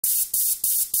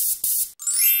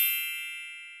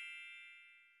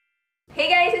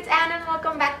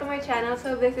welcome back to my channel.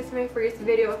 So this is my first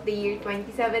video of the year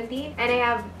 2017 and I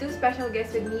have two special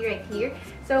guests with me right here.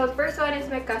 So the first one is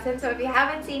my cousin. So if you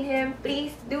haven't seen him,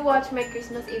 please do watch my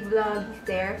Christmas Eve vlog. He's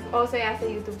there. Also, he has a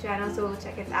YouTube channel, so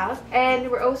check it out. And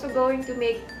we're also going to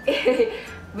make a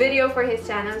video for his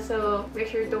channel, so make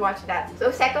sure to watch that.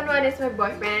 So second one is my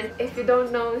boyfriend. If you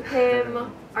don't know him,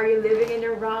 are you living in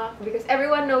a rock? Because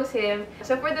everyone knows him.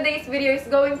 So for today's video is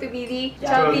going to be the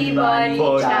Chubby Bunny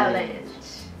Challenge.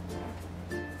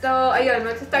 So ayun,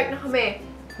 mag-start na kami.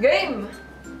 Game!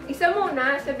 Isa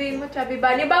muna, sabihin mo Chubby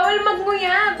Bunny. Bawal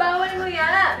magnguya! Bawal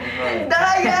nguya!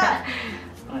 Daya!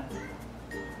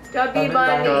 Chubby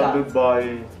Bunny. Chubby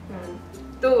Bunny.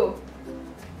 2.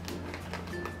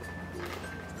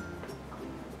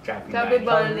 Chubby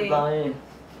Bunny. 3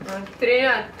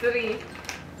 na. 3.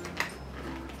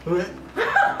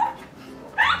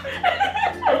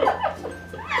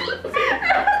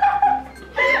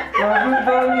 Chubby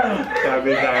Bunny.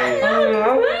 Chubby Bunny.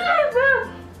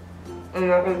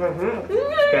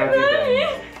 Chubby Bunny.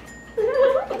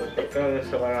 Ikaw,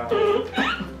 gusto ka lang.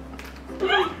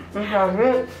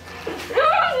 Chubby.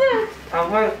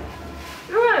 Ako.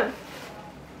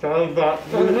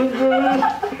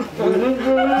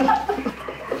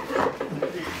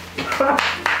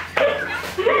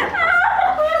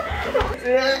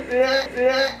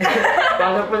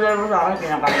 Pasok pa dyan mo sa akin,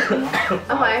 kinakalit mo.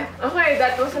 Okay,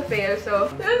 that was a fail. So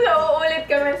uulit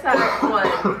kami sa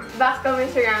 1. Back kami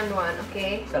sa round 1,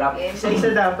 okay? Sarap.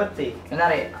 Isa-isa dapat eh.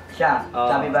 Kunwari, siya,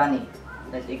 Chubby Bunny.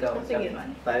 Tapos ikaw, Sige. Chubby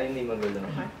Bunny. Para hindi magulo.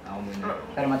 Ako muna.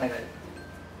 Para matagal.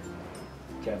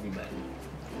 Chubby Bunny.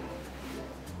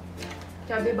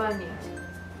 Chubby Bunny.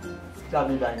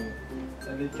 Chubby Bunny.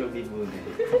 Ano Chubby Bunny?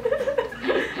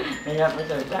 Nangyap mo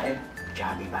siya eh.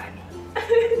 Chubby Bunny.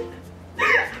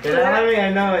 Kailangan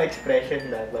may expression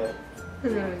dapat.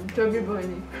 Chubby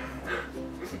Bunny.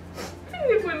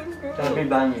 Hindi po Chubby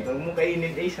Bunny. Huwag mo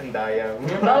kainin ay sandaya mo.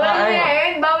 Bawal mo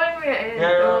yan! Bawal mo yan!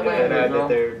 Sarado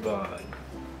turban.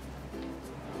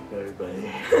 Turban.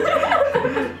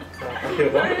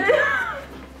 Diba?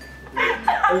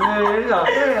 Ay,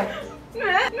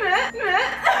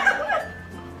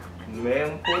 May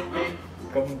ang puti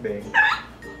kambing.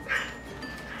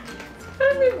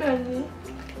 Chubby Bunny.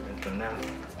 Ito na.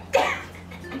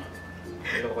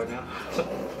 Ito ko na.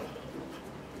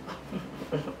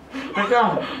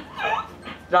 ikaw,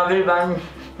 Chubby Bunny.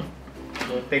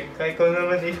 Butik ka, ikaw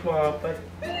naman is makapat.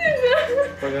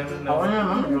 Pag ano na. Ako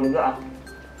naman, luga.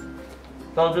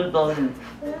 Todo.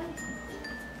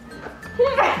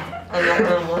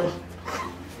 Ayaw mo.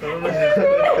 Ano man na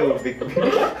tubig.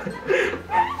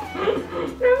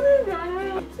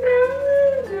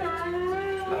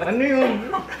 Ano yun?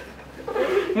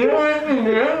 Johnny!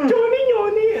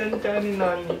 Yan, Johnny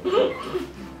Nani.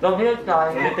 Sabi na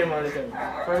tayo. Ulitin mo, ulitin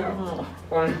mo.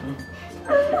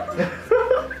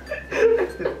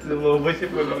 Lumabas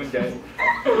yung pagod dyan.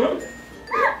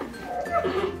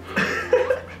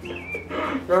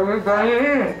 Chubby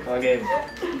Bunny. Okay.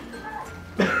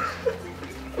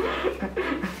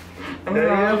 Dali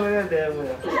mo na. Dali.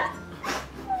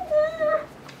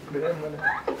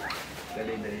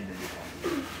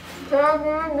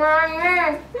 Chubby Bunny.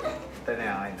 Ito na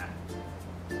yung na.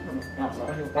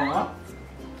 Ano pa nga?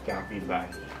 Chubby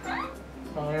Bunny.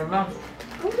 Ano ba?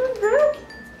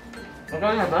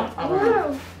 Ikaw na ba? Ako na.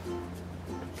 Wow!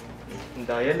 Ang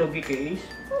daya, logi kay Ace.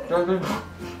 Chubby Bunny.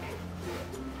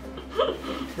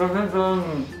 Ang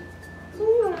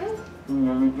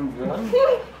dyan.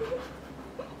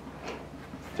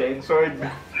 Chain sword.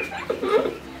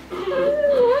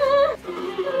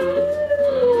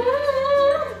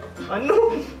 Ano?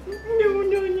 Nyo.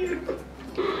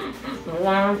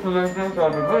 Wala nang sulat yung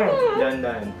Chubby Bunny.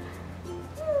 Dandan.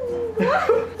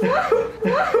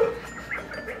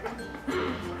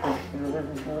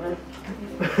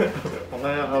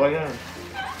 Ako na.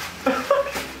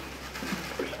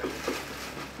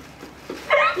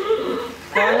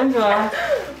 Kaya ba?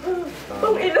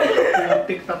 Pang-ilan?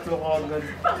 Putik tatlo ka agad.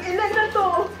 Pang-ilan na to?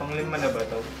 Pang-5 na ba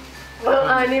to?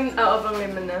 Pang-6. Oo,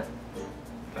 pang-5 na.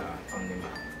 Pang-5.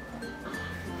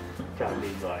 Chubby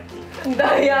Bunny. Ang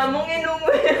daya mong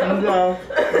inumin. Ano ba?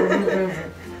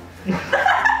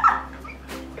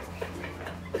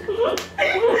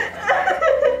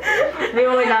 Hindi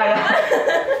mo kilala.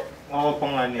 Ako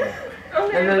pang-6.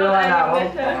 Naluluwa na ako.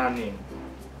 Pang-6.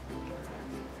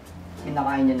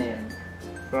 Pinakain niya na yan.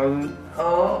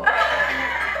 Oo.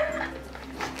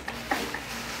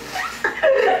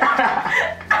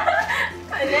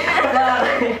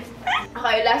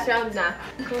 Okay, last round na.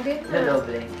 Hindi na.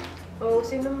 Doble. Oh,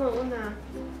 sino mo una?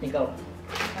 Ikaw.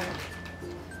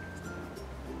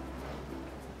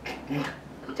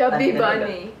 Chubby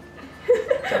bunny.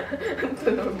 Ang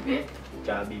tunog.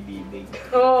 Chubby bibig.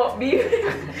 Oh, bibig.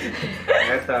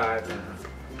 Ito.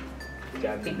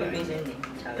 Chubby Big bunny. piece yun eh.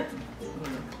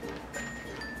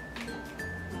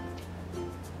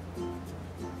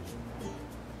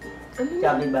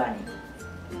 Chubby bunny.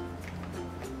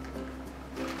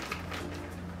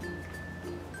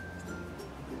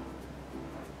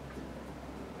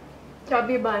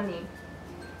 Chubby bunny.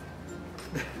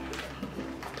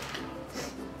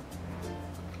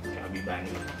 Chubby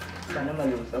bunny. Sana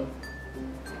malusog.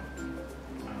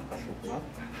 Kasukat.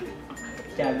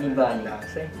 Chubby bunny.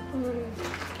 Lasa eh.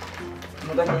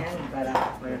 Maganda yan para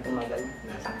tumagal.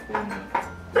 Lasang puno.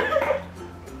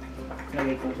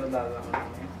 Lagay ko sa baga ko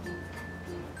naman.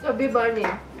 Chubby bunny.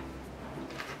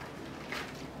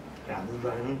 Chubby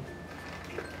bunny.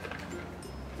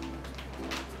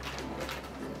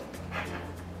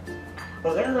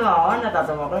 Okay na ako,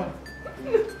 natatawa ko.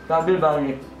 Chubby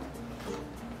bunny.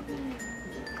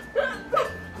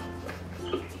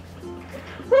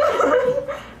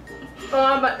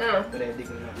 Pangabat na. Ready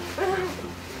ko na.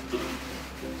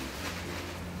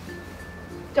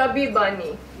 Chubby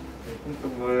bunny. Yung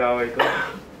pagbulaway ko.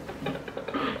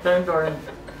 Turn.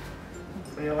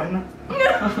 Ayaw ka na.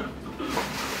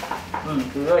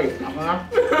 Tuloy. Ako nga.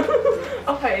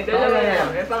 Okay, dalawa Okay.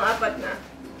 na. May pang-apat na.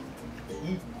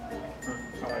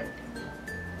 Okay.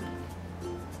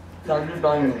 Chubby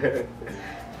bunny.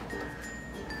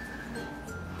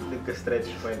 Nagka-stretch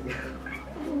pa.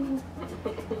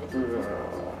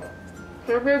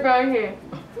 Chubby bunny.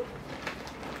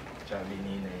 Chubby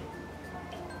ninay.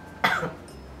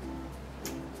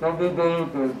 Chubby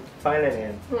bunny. Pangalan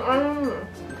yan. Mm.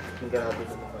 Yung grabe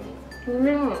naman kayo.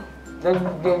 Mm.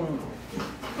 Dagdag.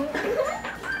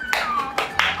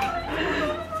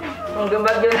 Ang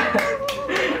gabag yun.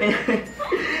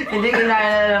 Hindi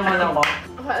kinaalala mo lang ko.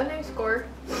 Okay, ano yung score?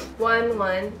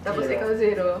 1-1. Tapos Zero. ikaw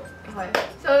 0. Okay.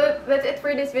 So, that's it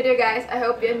for this video, guys. I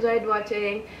hope you enjoyed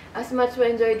watching. As much we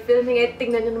enjoyed filming it.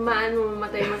 Tignan nyo naman,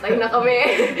 mamatay-matay na kami.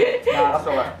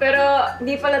 Nakakasuka. Pero,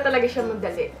 hindi pala talaga siya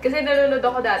madali. Kasi nanonood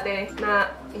ako dati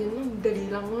na, yun lang, dali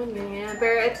lang nun, ganyan.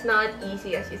 Pero it's not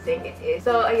easy as you think it is.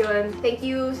 So, ayun. Thank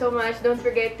you so much. Don't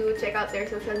forget to check out their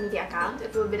social media accounts.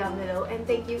 It will be down below. And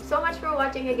thank you so much for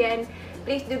watching again.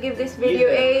 Please do give this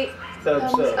video a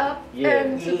thumbs up Yeah.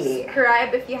 and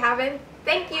subscribe if you haven't.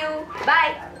 Thank you.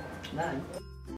 Bye! Bye.